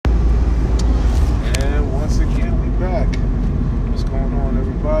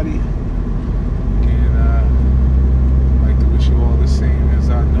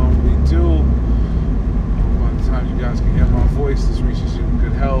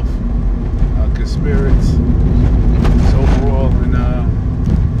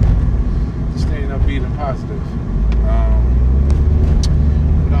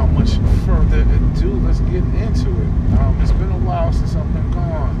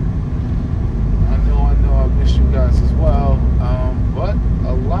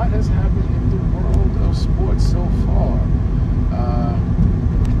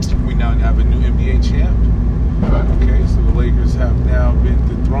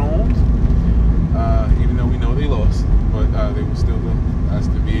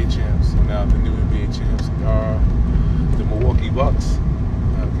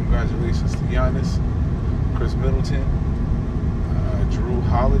Middleton, Drew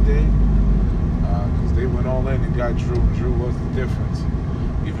Holiday, because they went all in and got Drew. Drew was the difference.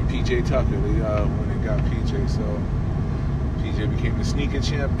 Even PJ Tucker, they when they got PJ, so PJ became the sneaker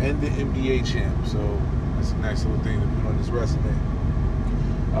champ and the NBA champ. So that's a nice little thing to put on his resume.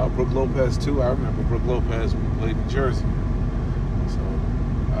 Brooke Lopez too. I remember Brooke Lopez when he played in Jersey. So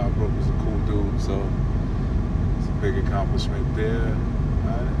Brooke was a cool dude. So it's a big accomplishment there.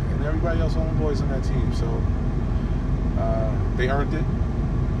 And everybody else on the boys on that team. So they earned it.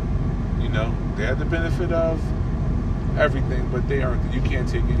 You know, they had the benefit of everything, but they earned it. You can't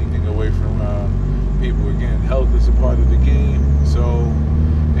take anything away from people. Again, health is a part of the game. So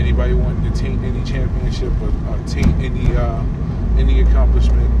anybody wanting to taint any championship or taint any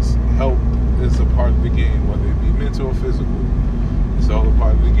accomplishments, health is a part of the game, whether it be mental or physical. It's all a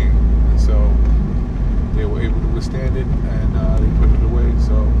part of the game. And so they were able to withstand it, and they put it away.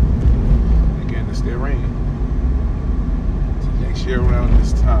 So again, it's their reign. So next year around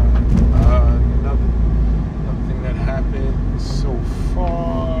this time, another thing that happened so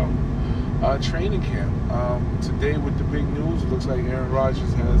far, training camp. Today with the big news, it looks like Aaron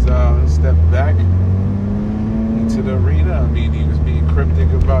Rodgers has stepped back into the arena. I mean, he was being cryptic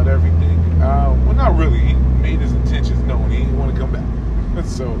about everything. Well, not really. He made his intentions known. He didn't want to come back.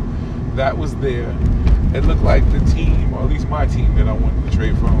 So that was there. It looked like the team, or at least my team that I wanted to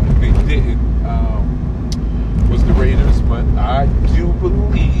trade from, they didn't, was the Raiders. But I do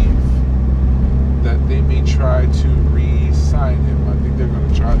believe that they may try to re-sign him. I think they're going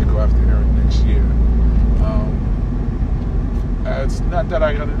to try to go after Aaron next year. It's not that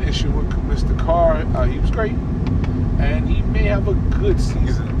I got an issue with Mr. Carr. He was great. And he may have a good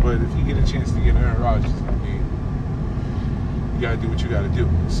season, but if you get a chance to get Aaron Rodgers, I mean, you got to do what you got to do.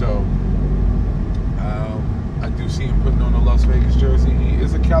 So, I do see him putting on a Las Vegas jersey. He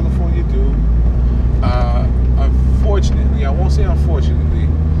is a California dude. Unfortunately, I won't say unfortunately,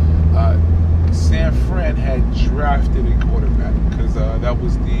 San Fran had drafted a quarterback because that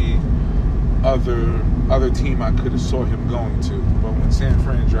was the other team I could have saw him going to. But when San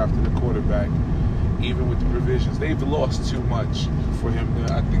Fran drafted a quarterback, even with the provisions, they've lost too much for him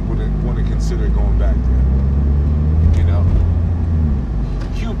to, I think, want to consider going back there. You know,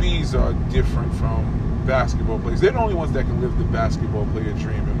 QBs are different from basketball players. They're the only ones that can live the basketball player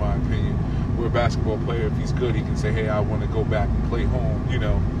dream, in my opinion. Where a basketball player, if he's good, he can say, hey, I want to go back and play home, you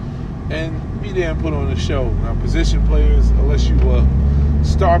know, and be there and put on a show. Now, position players, unless you a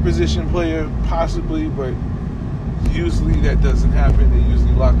star position player, possibly, but usually that doesn't happen. They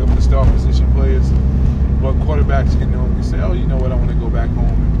usually lock up the star position players. But quarterbacks can normally say, oh, you know what, I want to go back home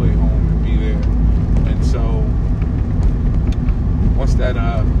and play home and be there. And so once that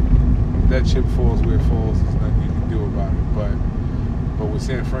chip falls where it falls, there's nothing you can do about it. But with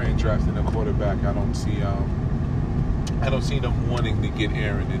San Fran drafting a quarterback, I don't see them wanting to get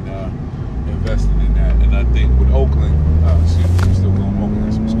Aaron and investing in that. And I think with Oakland, I'm still going Oakland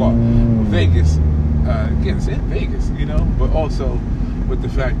as some squad. With Vegas, again, it's in Vegas, you know, but also with the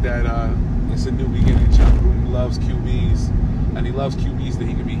fact that it's a new beginning. John Gruden loves QBs, and he loves QBs that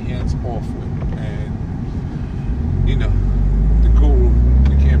he can be hands off with. And, you know, the guru,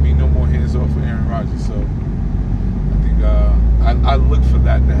 there can't be no more hands off for Aaron Rodgers. So I think I look for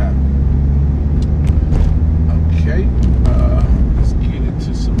that to happen. Okay, let's get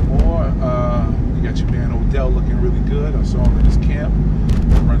into some more. You got your man Odell looking really good. I saw him in his camp,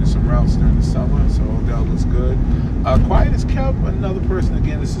 running some routes during the summer, so Odell looks good. Quiet as kept, another person,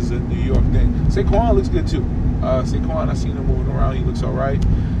 again, this is a New York thing. Saquon looks good too. Saquon, I seen him moving around, he looks all right.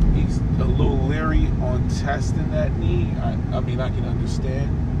 He's a little leery on testing that knee. I mean, I can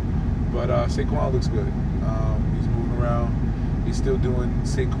understand, but Saquon looks good. He's moving around. He's still doing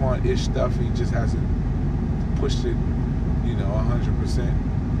Saquon-ish stuff. He just hasn't pushed it, you know, 100%.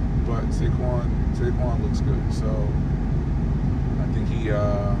 But Saquon looks good. So I think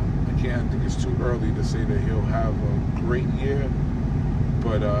I think it's too early to say that he'll have a great year,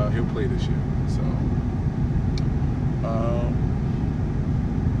 but he'll play this year. So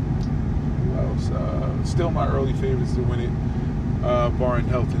who else? Still my early favorites to win it, barring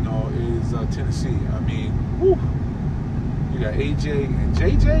health and all, is Tennessee. I mean, whew, you got AJ and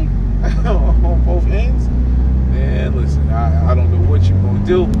JJ on both ends. Man, listen, I don't know what you're going to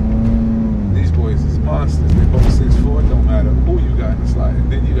do. These boys is monsters. They're both 6'4". Don't matter who you got in the slot.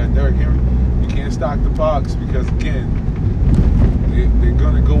 And then you got Derrick Henry. You can't stock the box because, again, they're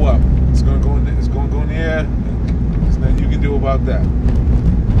going to go up. It's going to go in the air. And there's nothing you can do about that.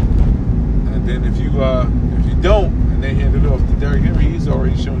 And then if you don't, and they hand it off to Derrick Henry, he's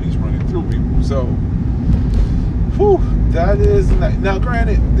already shown he's running through people. So Whew, that is now.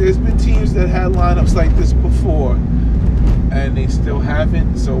 Granted, there's been teams that had lineups like this before, and they still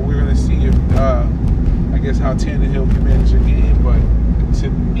haven't. So we're gonna see if I guess how Tannehill can manage a game. But to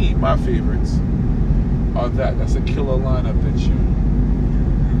me, my favorites are that's a killer lineup that you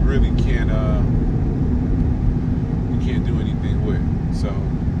really can't do anything with. So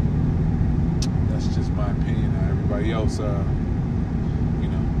that's just my opinion. Everybody else,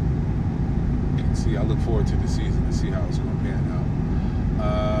 can see. I look forward to the season to see how it's going to pan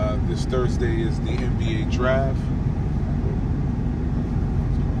out. This Thursday is the NBA draft.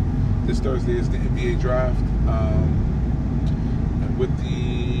 And with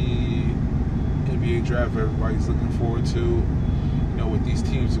the NBA draft, everybody's looking forward to, what these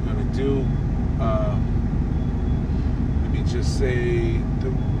teams are going to do. Let me just say,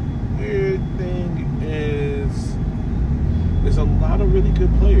 the weird thing is there's a lot of really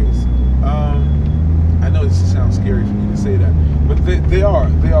good players. I know this sounds scary for me to say that, but they are.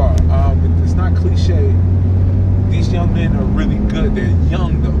 It's not cliche. These young men are really good. They're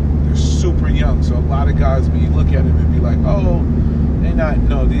young though. They're super young. So a lot of guys, when you look at them and be like, oh, they're not.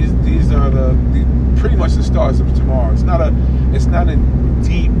 No, these are pretty much the stars of tomorrow. It's not a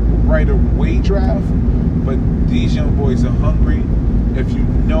deep right away draft, but these young boys are hungry. If you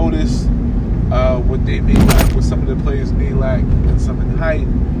notice what they may lack, what some of the players may lack, and some in height,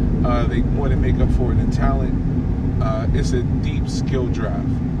 they more than make up for it in talent. It's a deep skill draft.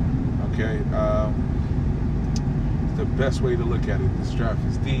 Okay, the best way to look at it. This draft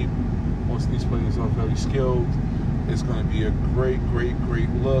is deep. Most of these players are very skilled. It's going to be a great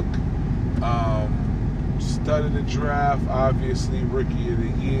look. Stud of the draft, obviously rookie of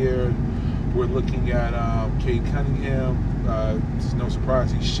the year. We're looking at Cade Cunningham. It's no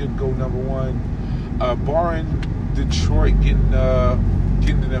surprise he should go number one. Barring Detroit getting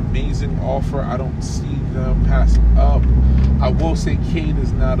an amazing offer, I don't see them passing up. I will say Cade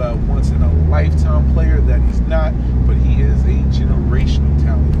is not a once-in-a-lifetime player. That he's not, but he is a generational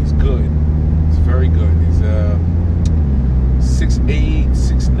talent. He's good. He's very good. He's a 6'8",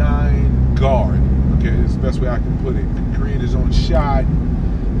 6'9" guard. Okay, that's the best way I can put it. Can create his own shot.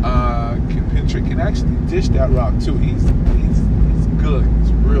 Can penetrate. Can actually dish that route too. He's good.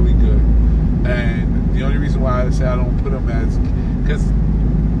 He's really good. And the only reason why I say I don't put him as, because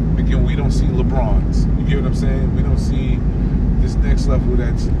again, we don't see LeBrons. You get what I'm saying? We don't see this next level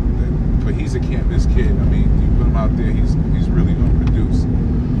but he's a can't-miss kid. I mean, you put him out there, he's really going to produce.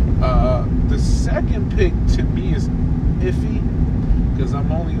 The second pick to me is iffy, because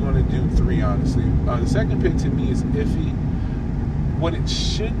I'm only going to do three, honestly. The second pick to me is iffy. What it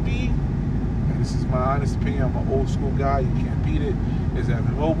should be, and this is my honest opinion, I'm an old school guy, you can't beat it, is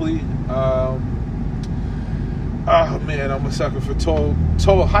Evan Mobley. Oh man, I'm a sucker for tall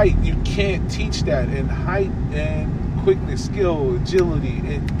height. You can't teach that. And height and quickness, skill, agility,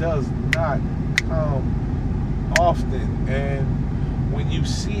 it does not come often. And when you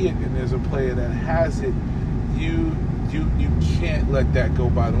see it and there's a player that has it, you can't let that go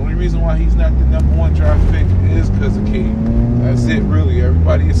by. The only reason why he's not the number one draft pick is because of Cade. That's it, really.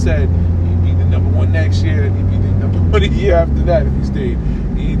 Everybody has said he'd be the number one next year, and he'd be the number one the year after that if he stayed.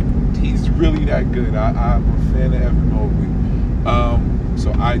 He's really that good. I'm a fan of Evan Mobley.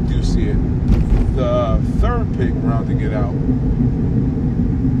 So I do see it. The third pick, rounding it out,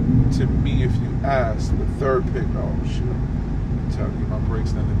 to me, if you ask, the third pick, oh shit, I'm telling you my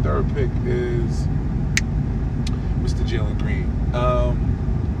breaks now. The third pick is Mr. Jalen Green.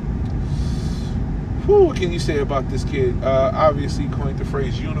 What can you say about this kid? Obviously coined the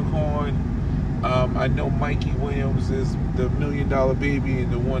phrase unicorn. I know Mikey Williams is the $1 million baby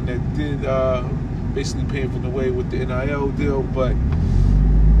and the one that did basically paving the way with the NIL deal, but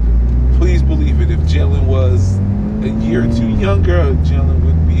please believe it, if Jalen was a year or two younger, Jalen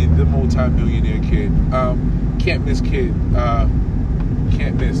would be the multi-millionaire kid. Can't miss kid.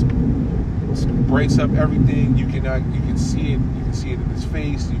 Can't miss. Breaks up everything. You can see it. You can see it in his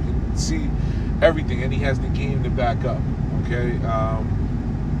face. You can see everything, and he has the game to back up. Okay.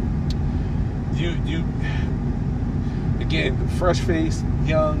 Again, fresh face,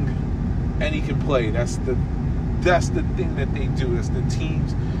 young, and he can play. That's the thing that they do. That's the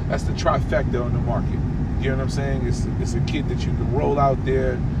teams. That's the trifecta on the market. You know what I'm saying? It's a kid that you can roll out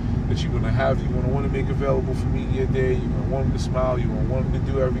there, that you're gonna have. You're gonna want to make available for media day. You're gonna want him to smile. You're gonna want him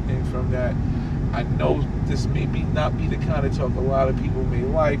to do everything from that. I know this may not be the kind of talk a lot of people may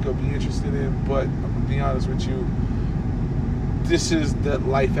like or be interested in, but I'm gonna be honest with you. This is the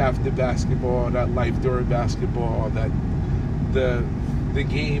life after basketball, that life during basketball, that the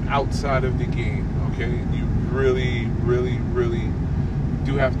game outside of the game. Okay, you really, really, really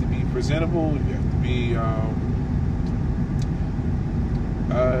do have to be presentable. You have to be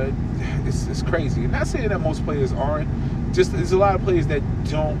it's crazy. And not saying that most players aren't. Just there's a lot of players that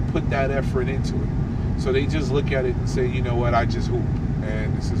don't put that effort into it. So they just look at it and say, you know what, I just hoop.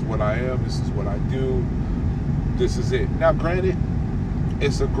 And this is what I am. This is what I do. This is it. Now, granted,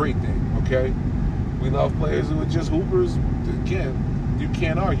 it's a great thing, okay? We love players who are just hoopers. Again, you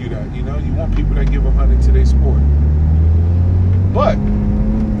can't argue that. You know, you want people that give 100 to their sport. But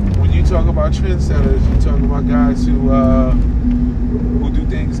when you talk about trendsetters, you talk about guys who do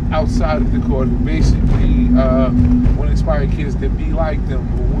things outside of the court, who basically want to inspire kids to be like them,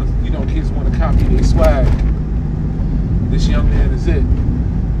 who want, you know, kids want to copy their swag. This young man is it.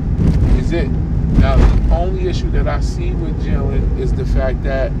 Is it. Now, the only issue that I see with Jalen is the fact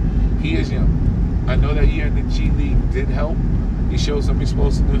that he is young. I know that year in the G League did help. He showed some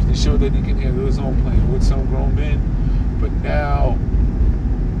explosiveness. He showed that he can handle his own playing with some grown men. But now,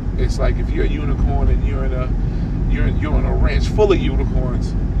 it's like if you're a unicorn and you're on a ranch full of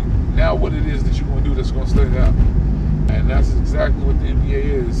unicorns, now what it is that you're going to do that's going to stand out. And that's exactly what the NBA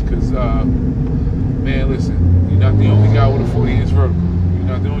is. Because, man, listen, you're not the only guy with a 40-inch vertical. You're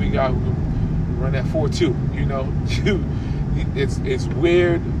not the only guy who can run that 4.2. You know, it's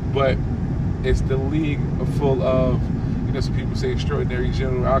weird, but it's the league full of, you know, some people say extraordinary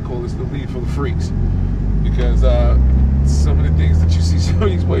general. I call this the league full of freaks. Because some of the things that you see some of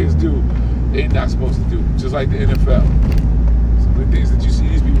these players do, they're not supposed to do. Just like the NFL. Some of the things that you see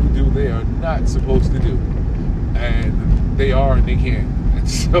these people do, they are not supposed to do. And they are and they can. And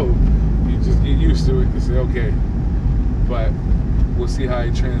so you just get used to it and say, okay. But we'll see how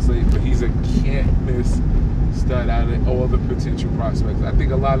it translates. But he's a can't-miss stud out of all the potential prospects. I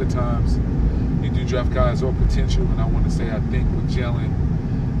think a lot of times you do draft guys or potential, and I want to say I think with Jalen,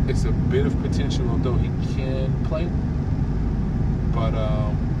 it's a bit of potential, although he can play. But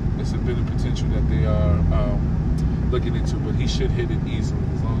it's a bit of potential that they are looking into. But he should hit it easily.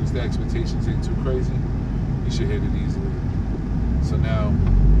 As long as the expectations ain't too crazy, he should hit it easily. So now,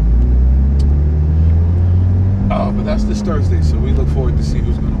 but that's this Thursday. So we look forward to see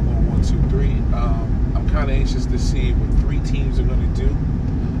who's going to win 1, 2, 3. I'm kind of anxious to see what 3 teams are going to do.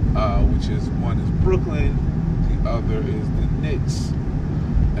 Which is one is Brooklyn, the other is the Knicks.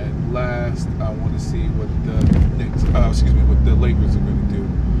 And last, I want to see what the what the Lakers are going to do.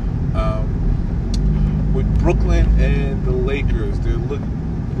 With Brooklyn and the Lakers, they're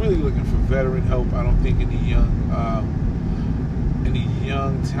really looking for veteran help. I don't think any young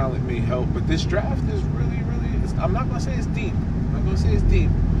talent may help. But this draft is really, I'm not going to say it's deep. I'm not going to say it's deep.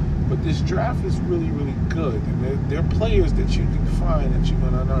 But this draft is really, really good. And there are players that you can find that you're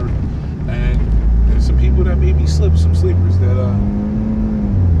going to unearth. And there's some people that maybe some sleepers that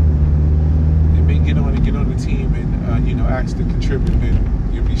they may get on the team and you know, ask to contribute,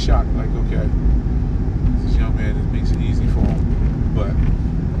 and you'll be shocked, like, okay, this young man, it makes it easy for him. But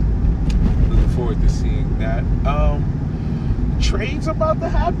looking forward to seeing that. Trades are about to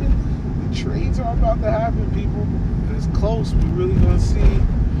happen. The trades are about to happen, people. It's close. We're really going to see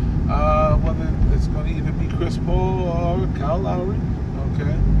whether it's going to either be Chris Paul or Kyle Lowry.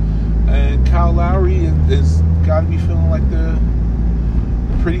 Okay. And Kyle Lowry is got to be feeling like the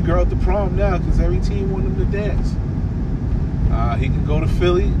pretty girl at the prom now, because every team wants him to dance. He can go to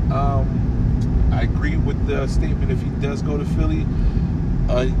Philly. I agree with the statement. If he does go to Philly,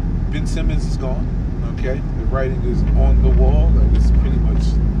 Ben Simmons is gone. Okay, the writing is on the wall. That is pretty much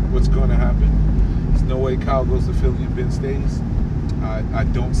what's going to happen. There's no way Kyle goes to Philly and Ben stays. I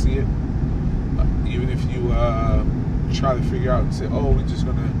don't see it. Even if you try to figure out and say, oh, we're just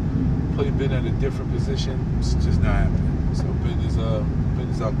going to play Ben at a different position, it's just not happening. So Ben is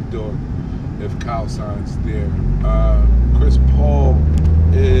out the door if Kyle signs there. Chris Paul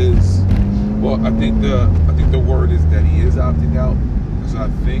is, well, I think the word is that he is opting out. That's what I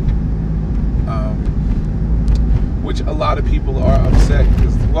think. Which a lot of people are upset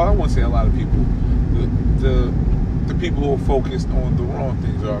because, well, I won't say a lot of people. The people who are focused on the wrong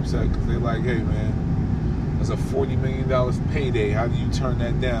things are upset because they're like, hey, man, that's a $40 million payday. How do you turn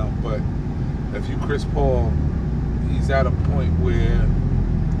that down? But if you Chris Paul, he's at a point where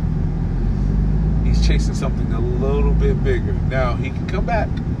he's chasing something a little bit bigger. Now, he can come back.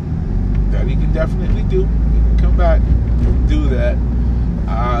 That he can definitely do. He can come back and do that.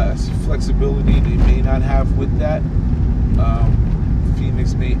 Flexibility they may not have with that.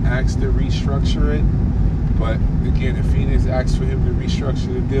 Phoenix may ask to restructure it. But again, if Phoenix asks for him to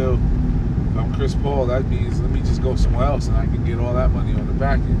restructure the deal, if I'm Chris Paul, that means let me just go somewhere else and I can get all that money on the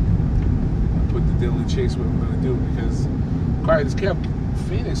back end and put the deal in chase what I'm going to do, because quiet as kept,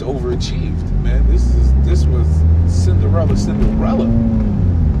 Phoenix overachieved, man. This was Cinderella.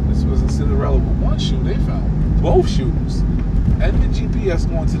 This wasn't Cinderella with one shoe. They found both shoes. and the GPS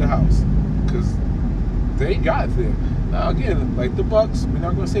going to the house, because they got there. Now again, like the Bucks, we're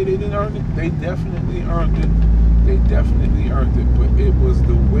not gonna say they didn't earn it. They definitely earned it. They definitely earned it. But it was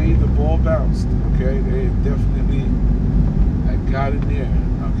the way the ball bounced. Okay, they definitely got in there.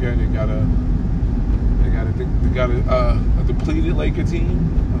 Okay, they got a depleted Laker team.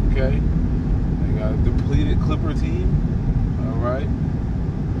 Okay, they got a depleted Clipper team. All right,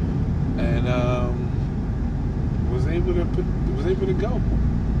 and was able to go.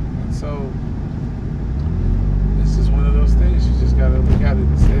 And so it's just one of those things. You just gotta look at it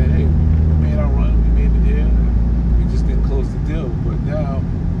and say, hey, we made our run, we made it here. We just didn't close the deal. But now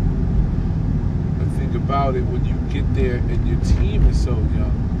the thing about it, when you get there and your team is so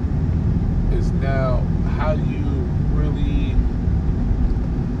young, is now how do you really,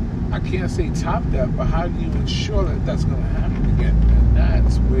 I can't say top that, but how do you ensure that that's going to happen again? And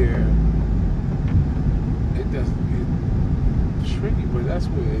that's where it doesn't get tricky, but that's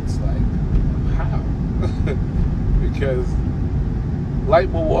where it's like, how? Because like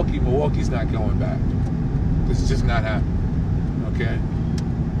Milwaukee's not going back. This is just not happening. Okay?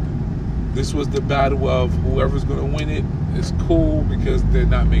 This was the battle of whoever's going to win it is cool, because they're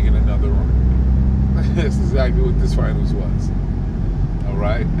not making another run. That's exactly what this finals was. All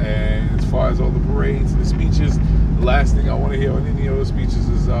right? And as far as all the parades and the speeches, the last thing I want to hear on any of those speeches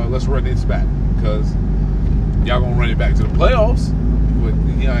is let's run this back, because y'all going to run it back to the playoffs, but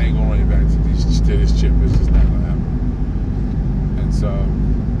y'all ain't going to run it back to this chip. It's just not going to happen. And so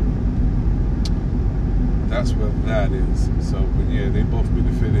that's what that is. So, but yeah, they both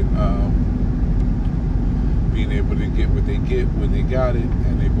benefited being able to get what they get when they got it,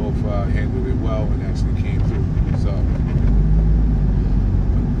 and they both handled it well and actually came through. So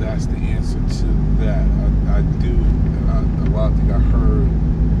that's the answer to that. I do a lot of things I heard.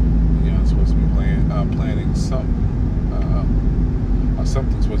 You know, I'm supposed to be planning something.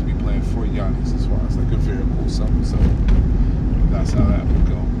 Something's supposed to be planned for Giannis as far as like a very cool something. So that's how that would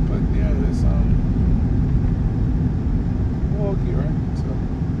go. But yeah, it's Milwaukee, right? So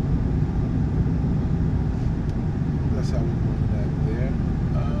that's how we're doing that there.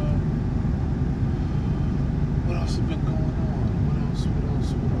 What else has been going on? What else?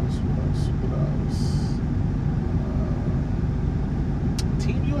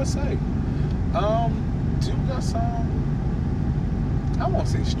 Team USA. Do got some, I won't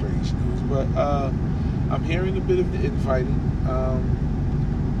say strange news, but I'm hearing a bit of the infighting.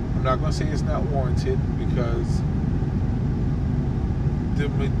 I'm not going to say it's not warranted, because the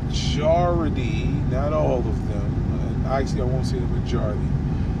majority, not all of them, actually I won't say the majority,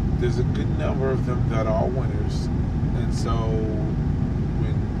 there's a good number of them that are winners. And so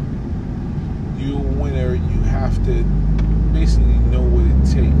when you're a winner, you have to basically know what it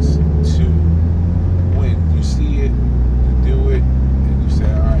takes to win. You see it, you do it, and you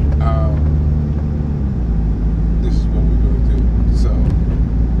say, all right, this is what we're going to do. So,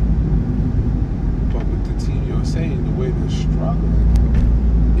 but with the Team USA and the way they're struggling,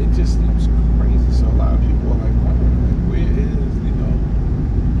 it just seems crazy. So a lot of people are like, wondering, like, where is,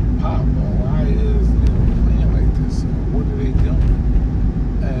 Pop? Or why is, playing like this? Or what are they doing?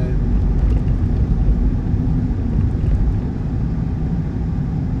 And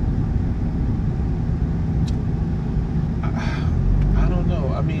I don't know.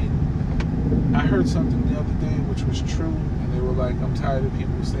 I mean, I heard something the other day which was true, and they were like, I'm tired of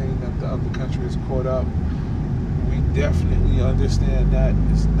people saying that the other country is caught up. We definitely understand that.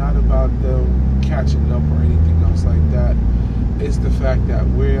 It's not about them catching up or anything else like that. It's the fact that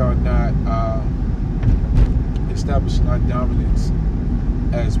we are not establishing our dominance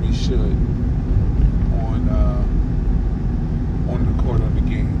as we should on the court, on the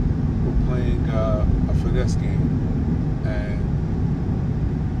game. We're playing a finesse game, and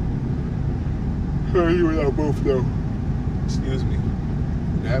you and I both know. Excuse me.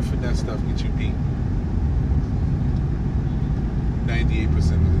 That finesse stuff gets you beat 98%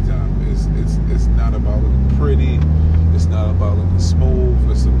 of the time. It's not about looking pretty. It's not about looking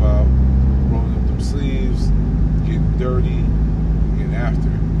smooth. It's about rolling up them sleeves, getting dirty, getting after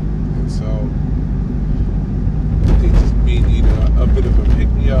it. And so they just need a bit of a pick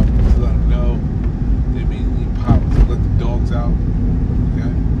me up to let them know. They need pop to let the dogs out.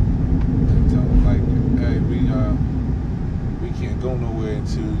 Okay, and tell them like, hey, we can't go nowhere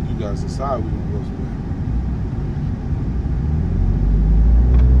until you guys decide we're gonna go somewhere.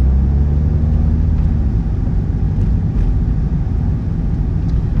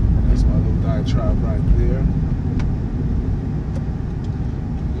 Tribe right there.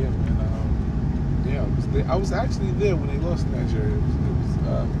 Yeah, man. Yeah, I was actually there when they lost to Nigeria.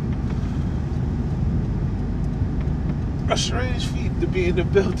 a strange feat to be in the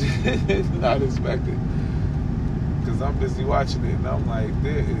building. Not expected. Because I'm busy watching it, and I'm like,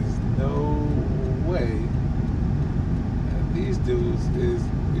 there is no way that these dudes is,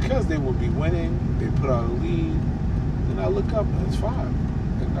 because they will be winning, they put out a lead, then I look up and it's 5.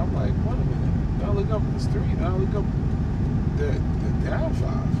 And I'm like, wait a minute. Then I look up and it's 3. Then I look up, they're down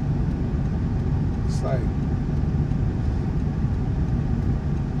 5. It's like,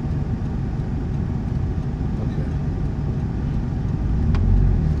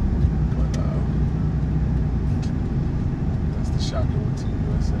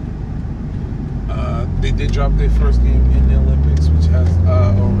 they did drop their first game in the Olympics, which has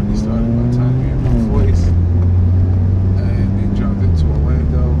already started by the time you hear my voice. And they dropped it to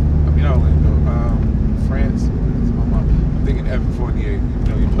Orlando. I mean, not Orlando, France. I'm thinking Evan Fournier. You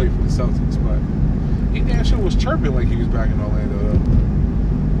know, he played for the Celtics, but he damn sure was chirping like he was back in Orlando, though.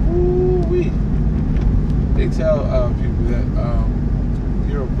 Ooh-wee. They tell people that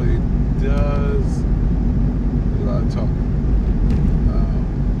Europlay does a lot of talking.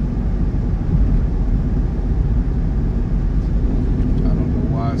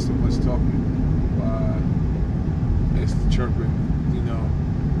 So much talking, it's the chirping, you know.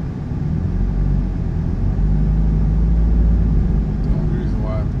 The only reason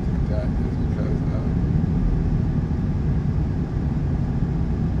why I think that is because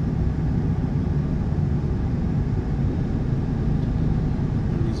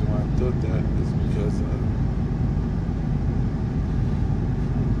the reason why I thought that is because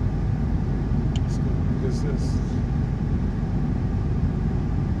this.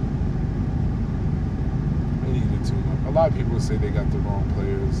 A lot of people say they got the wrong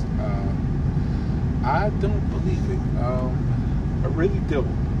players. I don't believe it. I really don't.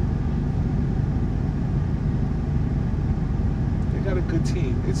 They got a good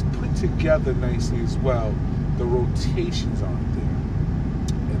team. It's put together nicely as well. The rotations aren't there.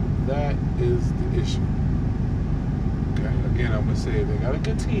 And that is the issue. Okay? Again, I'm going to say they got a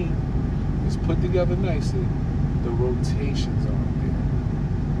good team. It's put together nicely. The rotations aren't there.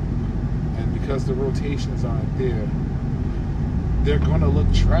 And because the rotations aren't there, they're gonna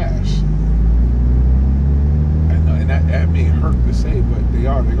look trash. And that may hurt to say, but they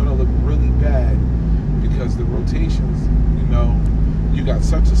are. They're gonna look really bad because the rotations, you know, you got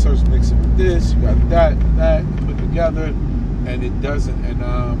such and such mixing with this, you got that put together, and it doesn't. And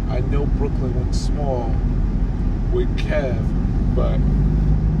I know Brooklyn went small with Kev, but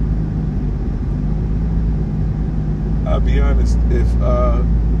I'll be honest, if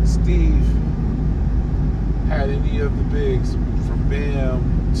Steve had any of the bigs, from Bam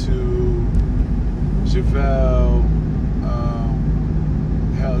to JaVale,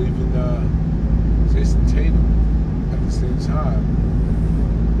 hell, even Jason Tatum at the same time,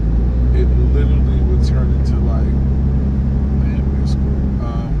 it literally would turn into like, man, it's cool.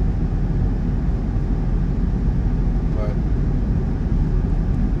 But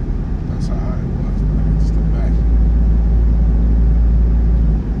that's how high it was. I can just imagine.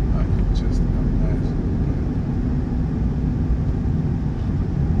 I can just imagine.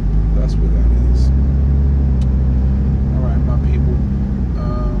 That's where that is. Alright, my people.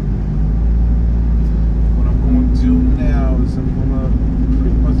 What I'm going to do now is I'm going to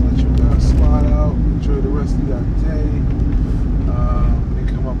pretty much let you guys slide out, enjoy the rest of your day, and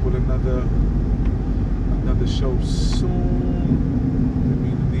come up with another show soon. Didn't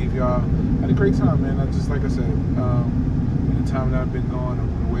mean to leave y'all. Had a great time, man. Like I said, in the time that I've been gone, I've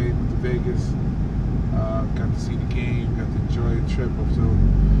been away to Vegas. Got to see the game, got to enjoy the trip.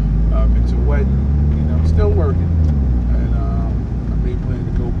 I've been to a wedding, you know, still working. And I may plan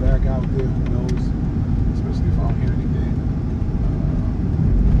to go back out there, who knows, especially if I don't hear anything.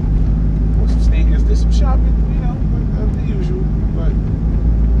 Bought some sneakers, did some shopping.